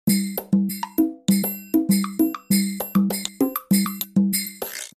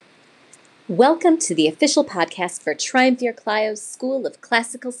Welcome to the official podcast for Triumvir Clio's School of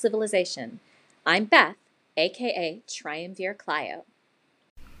Classical Civilization. I'm Beth, aka Triumvir Clio.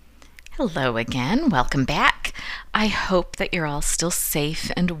 Hello again. Welcome back. I hope that you're all still safe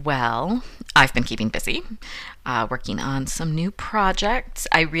and well. I've been keeping busy, working on some new projects.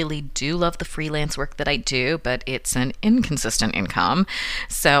 I really do love the freelance work that I do, but it's an inconsistent income.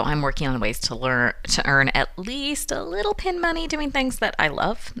 So I'm working on ways to earn at least a little pin money doing things that I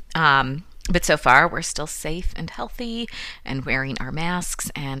love. But so far, we're still safe and healthy and wearing our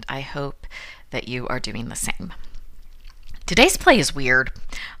masks, and I hope that you are doing the same. Today's play is weird.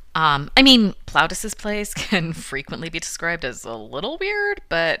 Plautus's plays can frequently be described as a little weird,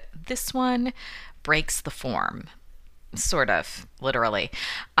 but this one breaks the form, sort of, literally.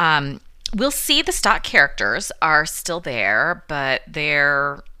 We'll see the stock characters are still there, but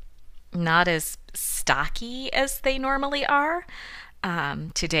they're not as stocky as they normally are.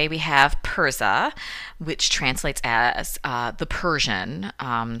 Today we have Purza, which translates as the Persian.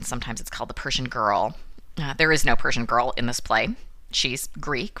 Sometimes it's called the Persian girl. There is no Persian girl in this play. She's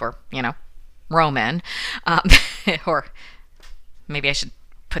Greek or, Roman. Or maybe I should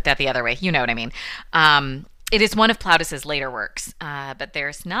put that the other way. You know what I mean. It is one of Plautus's later works, but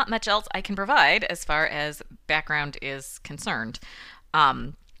there's not much else I can provide as far as background is concerned.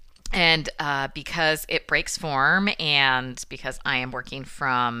 And because it breaks form and because I am working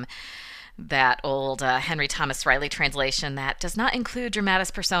from that old Henry Thomas Riley translation that does not include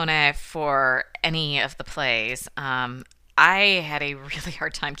dramatis personae for any of the plays, I had a really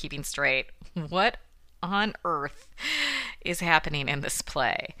hard time keeping straight what on earth is happening in this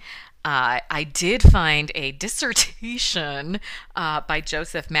play. I did find a dissertation by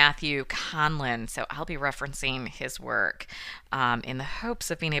Joseph Matthew Conlin, so I'll be referencing his work in the hopes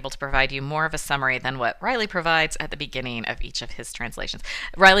of being able to provide you more of a summary than what Riley provides at the beginning of each of his translations.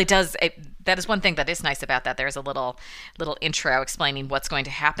 Riley does, that is one thing that is nice about that. There's a little intro explaining what's going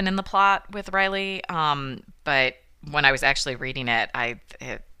to happen in the plot with Riley, but when I was actually reading it,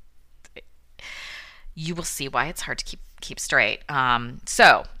 you will see why it's hard to keep straight.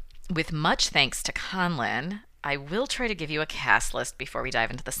 So, with much thanks to Conlin, I will try to give you a cast list before we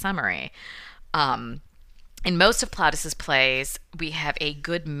dive into the summary. In most of Plautus's plays, we have a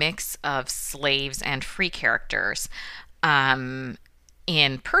good mix of slaves and free characters. In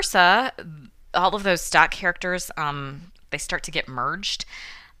Purza, all of those stock characters, they start to get merged,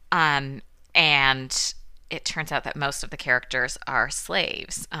 and it turns out that most of the characters are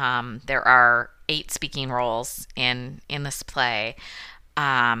slaves. There are 8 speaking roles in this play,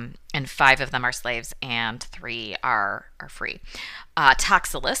 and 5 of them are slaves and 3 are free.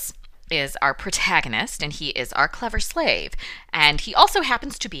 Toxilus is our protagonist, and he is our clever slave. And he also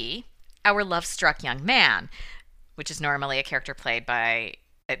happens to be our love-struck young man, which is normally a character played by,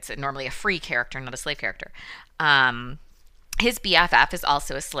 it's normally a free character, not a slave character. His BFF is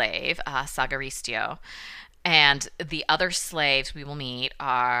also a slave, Sagaristio. And the other slaves we will meet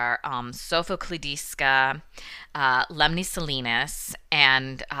are Sophocleidiska, Lemnisalenus,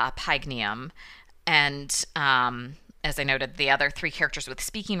 and Pygnium. And as I noted, the other 3 characters with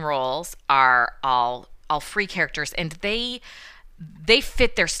speaking roles are all free characters, and they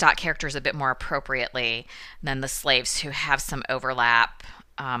fit their stock characters a bit more appropriately than the slaves, who have some overlap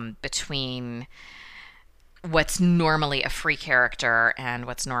between what's normally a free character and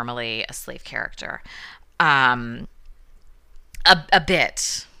what's normally a slave character. A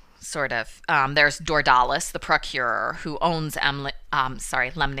bit, sort of. There's Dordalis, the procurer, who owns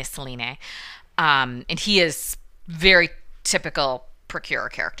Lemnisalene, and he is very typical procurer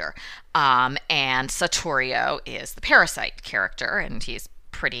character. And Saturio is the parasite character, and he's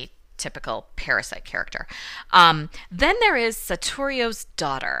pretty typical parasite character. Then there is Saturio's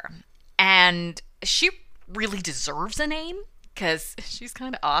daughter, and she really deserves a name because she's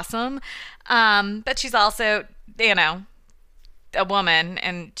kind of awesome. But she's also, a woman,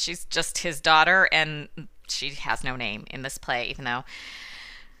 and she's just his daughter, and she has no name in this play, even though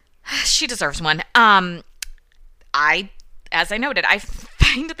she deserves one. As I noted, I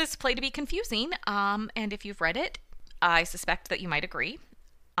find this play to be confusing, and if you've read it, I suspect that you might agree.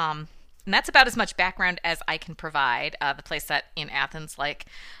 And that's about as much background as I can provide. The play's set in Athens, like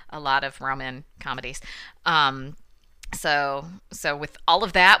a lot of Roman comedies. So with all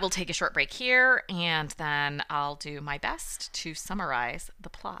of that, we'll take a short break here, and then I'll do my best to summarize the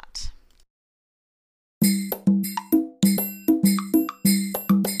plot.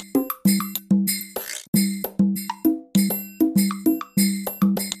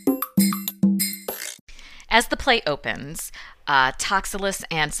 As the play opens, Toxilus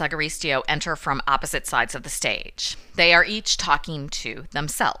and Sagaristio enter from opposite sides of the stage. They are each talking to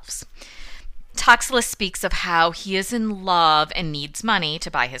themselves. Toxilus speaks of how he is in love and needs money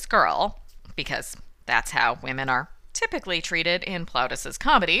to buy his girl, because that's how women are typically treated in Plautus's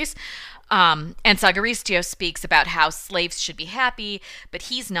comedies. And Sagaristio speaks about how slaves should be happy, but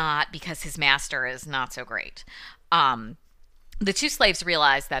he's not because his master is not so great. The two slaves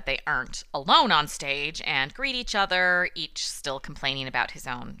realize that they aren't alone on stage and greet each other, each still complaining about his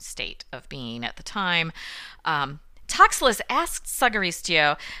own state of being at the time. Toxilus asks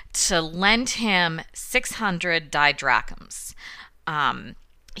Sagaristio to lend him 600 didrachms.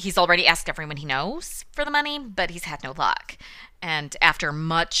 He's already asked everyone he knows for the money, but he's had no luck. And after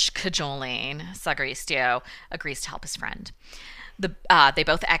much cajoling, Sagaristio agrees to help his friend. They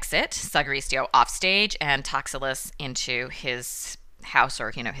both exit, Sagaristio off stage and Toxilus into his house, or,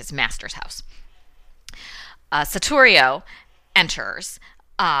 his master's house. Saturio enters.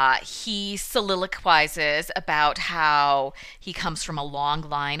 He soliloquizes about how he comes from a long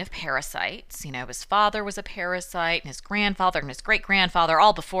line of parasites. His father was a parasite, and his grandfather and his great-grandfather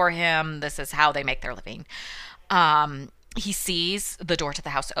all before him. This is how they make their living. He sees the door to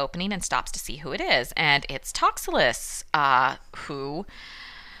the house opening and stops to see who it is. And it's Toxilus, who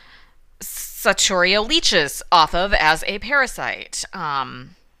Saturio leeches off of as a parasite.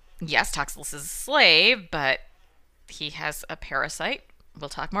 Yes, Toxilus is a slave, but he has a parasite. We'll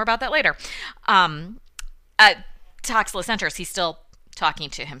talk more about that later. Toxilus enters. He's still talking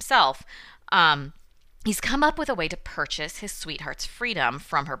to himself. He's come up with a way to purchase his sweetheart's freedom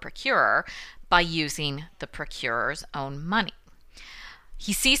from her procurer by using the procurer's own money.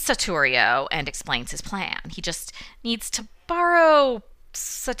 He sees Saturio and explains his plan. He just needs to borrow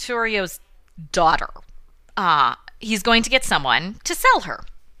Saturio's daughter. He's going to get someone to sell her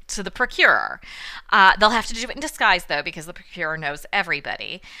to the procurer. They'll have to do it in disguise, though, because the procurer knows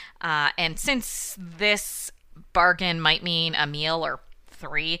everybody. And since this bargain might mean a meal or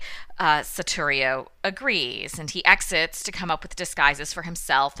 3, Saturio agrees, and he exits to come up with disguises for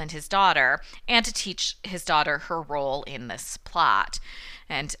himself and his daughter, and to teach his daughter her role in this plot.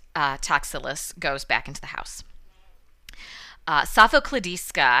 And Toxilus goes back into the house.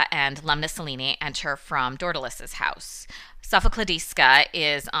 Sophocleidiska and Lemnisolini enter from Dordalus's house. Sophocleidiska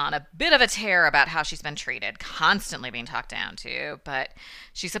is on a bit of a tear about how she's been treated, constantly being talked down to, but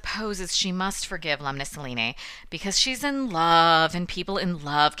she supposes she must forgive Lemnisolini because she's in love, and people in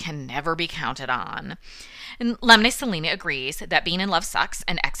love can never be counted on. And Lemnisolini agrees that being in love sucks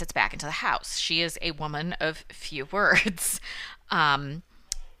and exits back into the house. She is a woman of few words.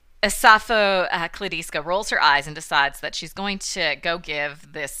 Sophocleidiska rolls her eyes and decides that she's going to go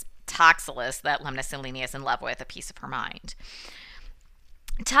give this Toxilus that Lemnisolini is in love with a piece of her mind.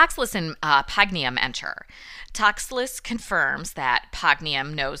 Toxilus and Pagnium enter. Toxilus confirms that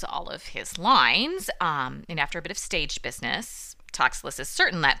Pagnium knows all of his lines, and after a bit of stage business, Toxilus is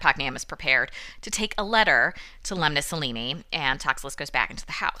certain that Pagnium is prepared to take a letter to Lemnisolini, and Toxilus goes back into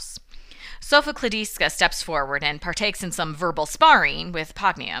the house. Sophocleidiska steps forward and partakes in some verbal sparring with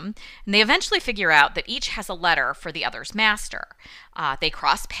Pagnium, and they eventually figure out that each has a letter for the other's master. They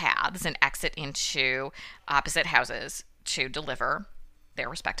cross paths and exit into opposite houses to deliver their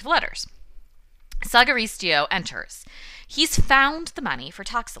respective letters. Sagaristio enters. He's found the money for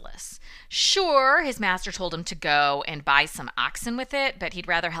Toxilus. Sure, his master told him to go and buy some oxen with it, but he'd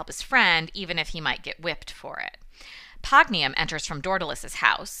rather help his friend, even if he might get whipped for it. Pagnium enters from Dordalus's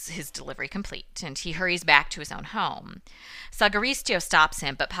house, his delivery complete, and he hurries back to his own home. Sagaristio stops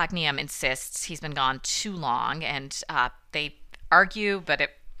him, but Pagnium insists he's been gone too long, and they argue, but it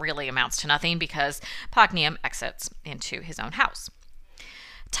really amounts to nothing because Pagnium exits into his own house.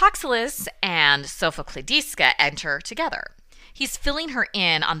 Toxilus and Sophocleidiska enter together. He's filling her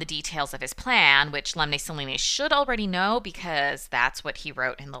in on the details of his plan, which Lemnisolini should already know because that's what he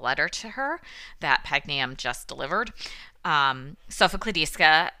wrote in the letter to her that Pagnium just delivered.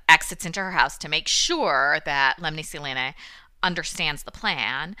 Sophocleidiska exits into her house to make sure that Lemnisolini understands the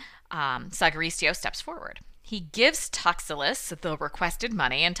plan. Sagaristio steps forward. He gives Toxilus the requested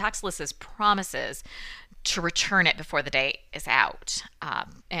money, and Toxilus promises to return it before the day is out.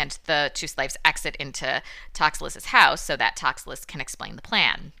 And the two slaves exit into Toxilus's house so that Toxilus can explain the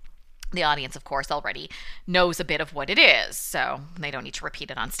plan. The audience, of course, already knows a bit of what it is, so they don't need to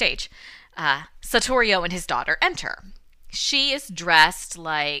repeat it on stage. Saturio and his daughter enter. She is dressed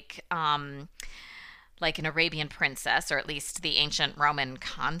like an Arabian princess, or at least the ancient Roman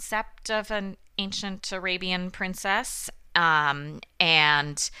concept of an ancient Arabian princess. And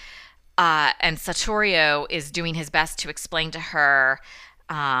Saturio is doing his best to explain to her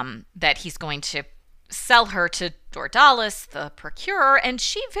that he's going to sell her to Dordalis, the procurer, and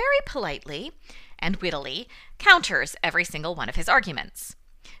she very politely and wittily counters every single one of his arguments.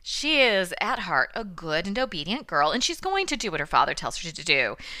 She is at heart a good and obedient girl, and she's going to do what her father tells her to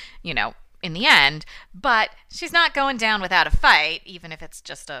do, in the end, but she's not going down without a fight, even if it's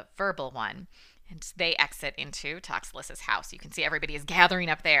just a verbal one. And they exit into Toxolus's house. You can see everybody is gathering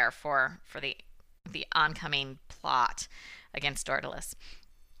up there for the oncoming plot against Daedalus.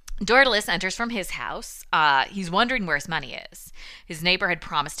 Daedalus enters from his house. He's wondering where his money is. His neighbor had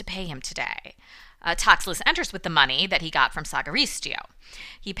promised to pay him today. Toxolus's enters with the money that he got from Sagaristio.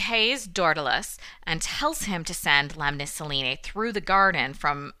 He pays Daedalus and tells him to send Lemnis Selene through the garden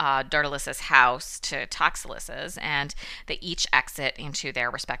from Daedalus's house to Toxolus's, and they each exit into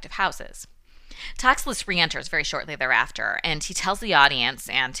their respective houses. Toxolus's re-enters very shortly thereafter, and he tells the audience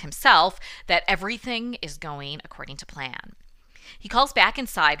and himself that everything is going according to plan. He calls back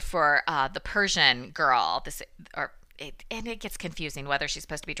inside for the Persian girl, and it gets confusing whether she's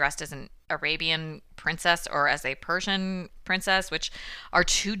supposed to be dressed as an Arabian princess or as a Persian princess, which are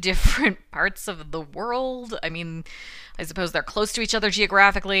two different parts of the world. I mean, I suppose they're close to each other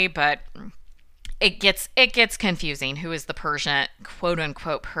geographically, but it gets confusing. Who is the Persian, quote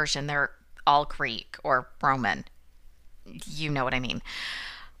unquote Persian? They're all Greek or Roman. You know what I mean.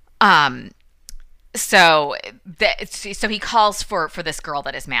 So he calls for this girl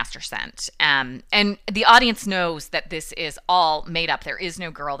that his master sent. And the audience knows that this is all made up. There is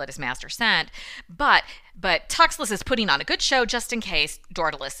no girl that his master sent. But Toxolus's is putting on a good show just in case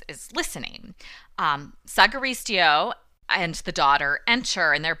Daedalus is listening. Sagaristio and the daughter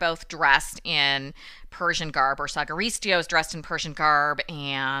enter, and they're both dressed in Persian garb, or Sagaristio is dressed in Persian garb,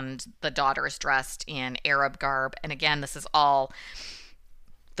 and the daughter is dressed in Arab garb. And again, this is all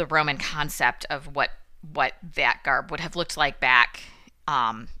the Roman concept of what that garb would have looked like back,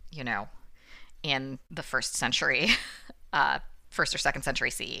 in the first century, first or second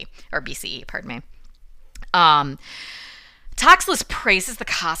century CE, or BCE, pardon me. Toxolus's praises the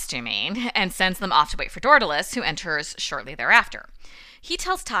costuming and sends them off to wait for Daedalus, who enters shortly thereafter. He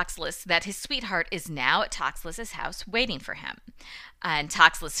tells Toxolus's that his sweetheart is now at Toxolus's house waiting for him. And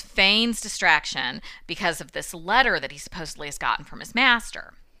Toxolus's feigns distraction because of this letter that he supposedly has gotten from his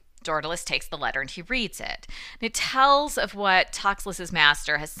master. Daedalus takes the letter and he reads it. It tells of what Toxolus's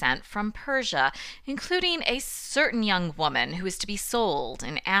master has sent from Persia, including a certain young woman who is to be sold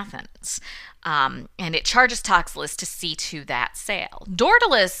in Athens. And it charges Toxolus's to see to that sale.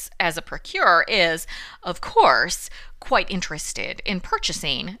 Daedalus, as a procurer, is, of course, quite interested in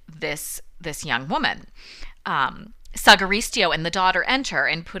purchasing this young woman. Sagaristio and the daughter enter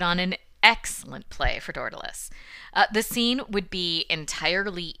and put on an excellent play for Daedalus. The scene would be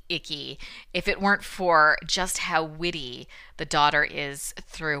entirely icky if it weren't for just how witty the daughter is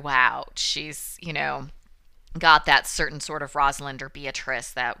throughout. She's, got that certain sort of Rosalind or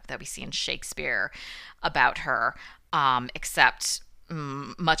Beatrice that we see in Shakespeare about her, except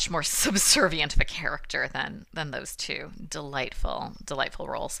much more subservient of a character than those two delightful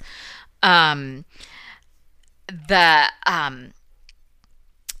roles.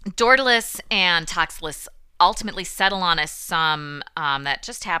 Daedalus and Toxolus's ultimately settle on a sum that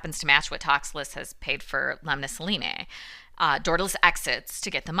just happens to match what Toxolus's has paid for Lemnis Selene. Daedalus exits to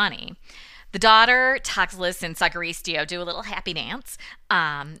get the money. The daughter, Toxolus's, and Sagaristio do a little happy dance,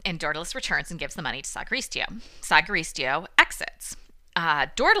 and Daedalus returns and gives the money to Sagaristio. Sagaristio exits.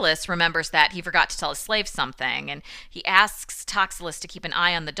 Daedalus remembers that he forgot to tell his slave something, and he asks Toxolus's to keep an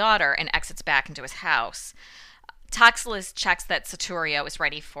eye on the daughter and exits back into his house. Toxolus's checks that Saturio is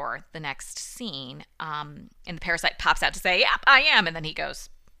ready for the next scene, and the parasite pops out to say, "Yep, I am," and then he goes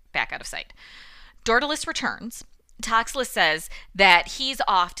back out of sight. Daedalus returns. Toxolus's says that he's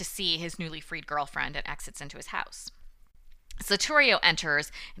off to see his newly freed girlfriend and exits into his house. Saturio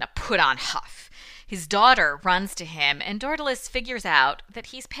enters in a put-on huff. His daughter runs to him, and Daedalus figures out that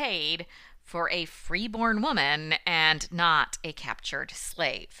he's paid for a freeborn woman and not a captured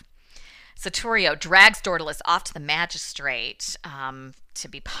slave. Saturio drags Daedalus off to the magistrate to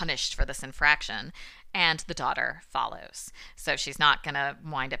be punished for this infraction, and the daughter follows. So she's not going to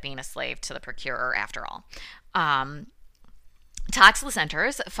wind up being a slave to the procurer after all. Toxolus's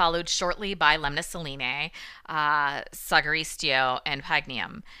enters, followed shortly by Lemnis Selene, Sagaristio, and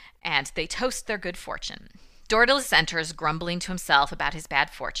Pagnium, and they toast their good fortune. Daedalus enters, grumbling to himself about his bad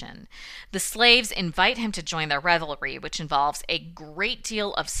fortune. The slaves invite him to join their revelry, which involves a great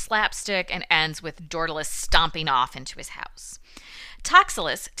deal of slapstick and ends with Daedalus stomping off into his house.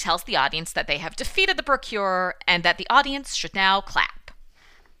 Toxolus's tells the audience that they have defeated the procurer and that the audience should now clap.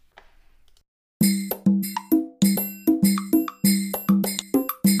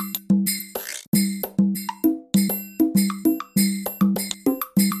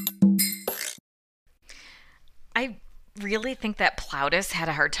 really think that Plautus had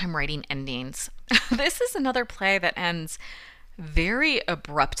a hard time writing endings. This is another play that ends very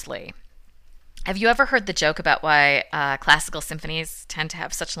abruptly. Have you ever heard the joke about why classical symphonies tend to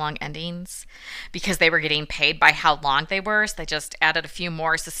have such long endings? Because they were getting paid by how long they were, so they just added a few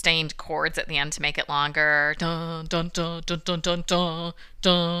more sustained chords at the end to make it longer. Dun, dun, dun, dun, dun, dun, dun,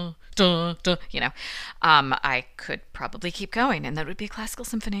 dun, dun, dun. I could probably keep going, and that would be a classical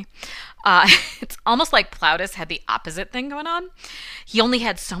symphony. It's almost like Plautus had the opposite thing going on. He only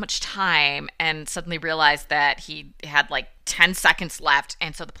had so much time and suddenly realized that he had like 10 seconds left,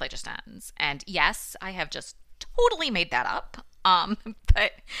 and so the play just ends. And yes, I have just totally made that up.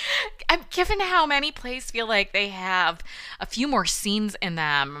 But given how many plays feel like they have a few more scenes in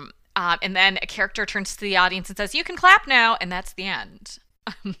them, and then a character turns to the audience and says, "You can clap now," and that's the end.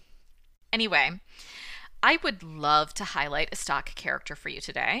 Anyway, I would love to highlight a stock character for you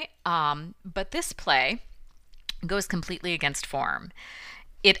today, but this play goes completely against form.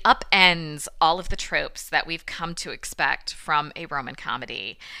 It upends all of the tropes that we've come to expect from a Roman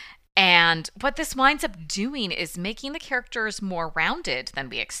comedy. And what this winds up doing is making the characters more rounded than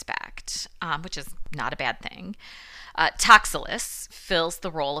we expect, which is not a bad thing. Toxilus fills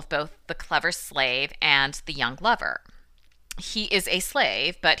the role of both the clever slave and the young lover. He is a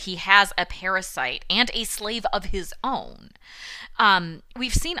slave, but he has a parasite and a slave of his own.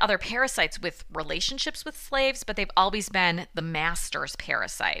 We've seen other parasites with relationships with slaves, but they've always been the master's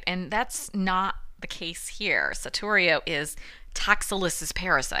parasite, and that's not the case here. Saturio is Toxilus's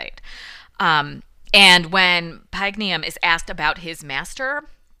parasite. And when Pagnium is asked about his master,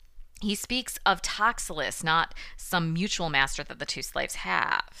 he speaks of Toxilus, not some mutual master that the two slaves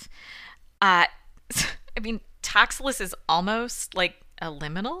have. Toxilus is almost like a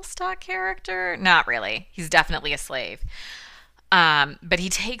liminal stock character. Not really. He's definitely a slave. But he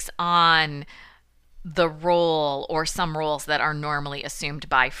takes on the role or some roles that are normally assumed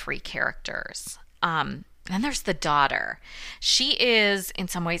by free characters. Then there's the daughter. She is, in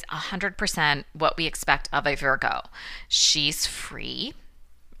some ways, 100% what we expect of a Virgo. She's free,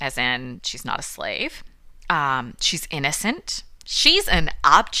 as in she's not a slave. She's innocent. She's an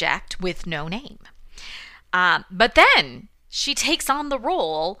object with no name. But then she takes on the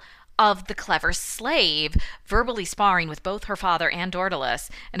role of the clever slave, verbally sparring with both her father and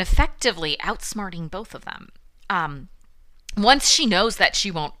Dortulus, and effectively outsmarting both of them. Once she knows that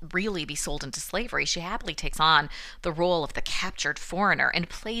she won't really be sold into slavery, she happily takes on the role of the captured foreigner and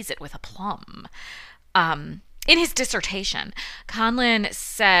plays it with aplomb. In his dissertation, Conlin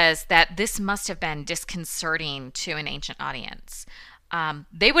says that this must have been disconcerting to an ancient audience.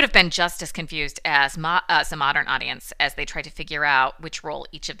 They would have been just as confused as a modern audience as they tried to figure out which role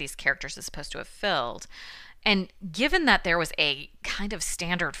each of these characters is supposed to have filled. And given that there was a kind of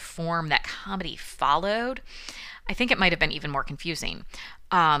standard form that comedy followed, I think it might have been even more confusing.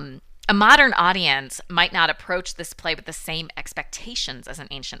 A modern audience might not approach this play with the same expectations as an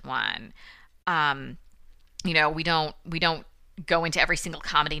ancient one. We don't go into every single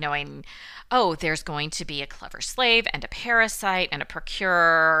comedy knowing, oh, there's going to be a clever slave and a parasite and a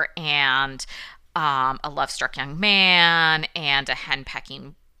procurer and a love-struck young man and a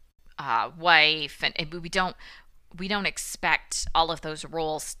hen-pecking wife, and we don't expect all of those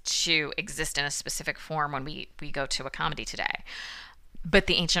roles to exist in a specific form when we go to a comedy today. But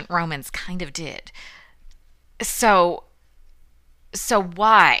the ancient Romans kind of did. So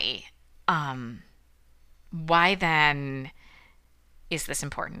why then is this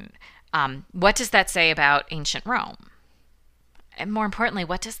important? What does that say about ancient Rome? And more importantly,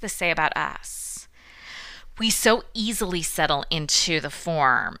 what does this say about us? We so easily settle into the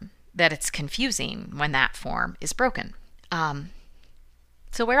form that it's confusing when that form is broken.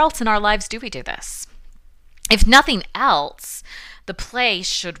 So where else in our lives do we do this? If nothing else, the play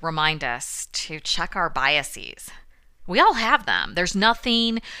should remind us to check our biases. We all have them. There's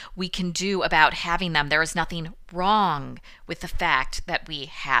nothing we can do about having them. There is nothing wrong with the fact that we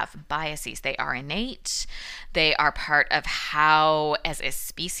have biases. They are innate. They are part of how, as a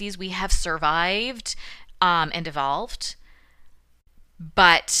species, we have survived and evolved.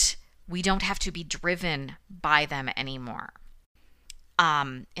 But we don't have to be driven by them anymore.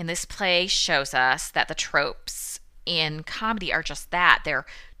 And this play shows us that the tropes in comedy are just that. They're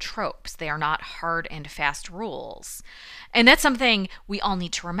tropes. They are not hard and fast rules. And that's something we all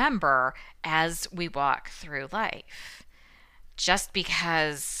need to remember as we walk through life. Just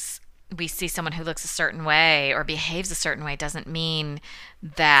because we see someone who looks a certain way or behaves a certain way doesn't mean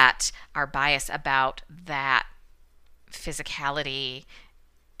that our bias about that physicality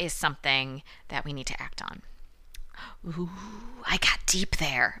is something that we need to act on. Ooh, I got deep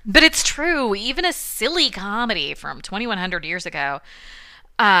there. But it's true. Even a silly comedy from 2,100 years ago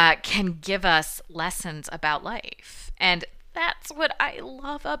can give us lessons about life. And that's what I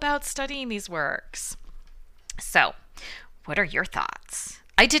love about studying these works. So, what are your thoughts?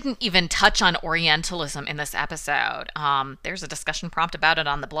 I didn't even touch on Orientalism in this episode. There's a discussion prompt about it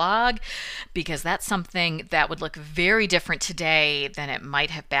on the blog because that's something that would look very different today than it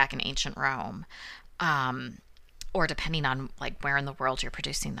might have back in ancient Rome. Or depending on like where in the world you're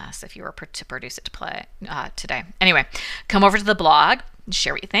producing this, if you were to produce it to play today. Anyway, come over to the blog,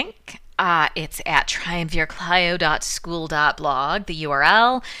 share what you think. It's at triumvirclio.school.blog. The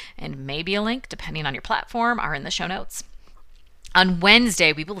URL and maybe a link, depending on your platform, are in the show notes. On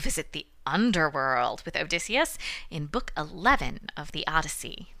Wednesday, we will visit the underworld with Odysseus in Book 11 of the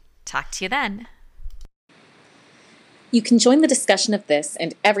Odyssey. Talk to you then. You can join the discussion of this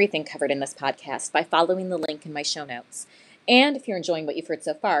and everything covered in this podcast by following the link in my show notes. And if you're enjoying what you've heard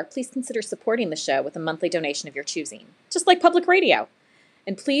so far, please consider supporting the show with a monthly donation of your choosing, just like public radio.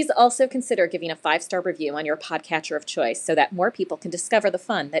 And please also consider giving a 5-star review on your podcatcher of choice so that more people can discover the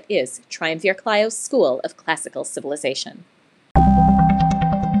fun that is Triumvir Clio's School of Classical Civilization.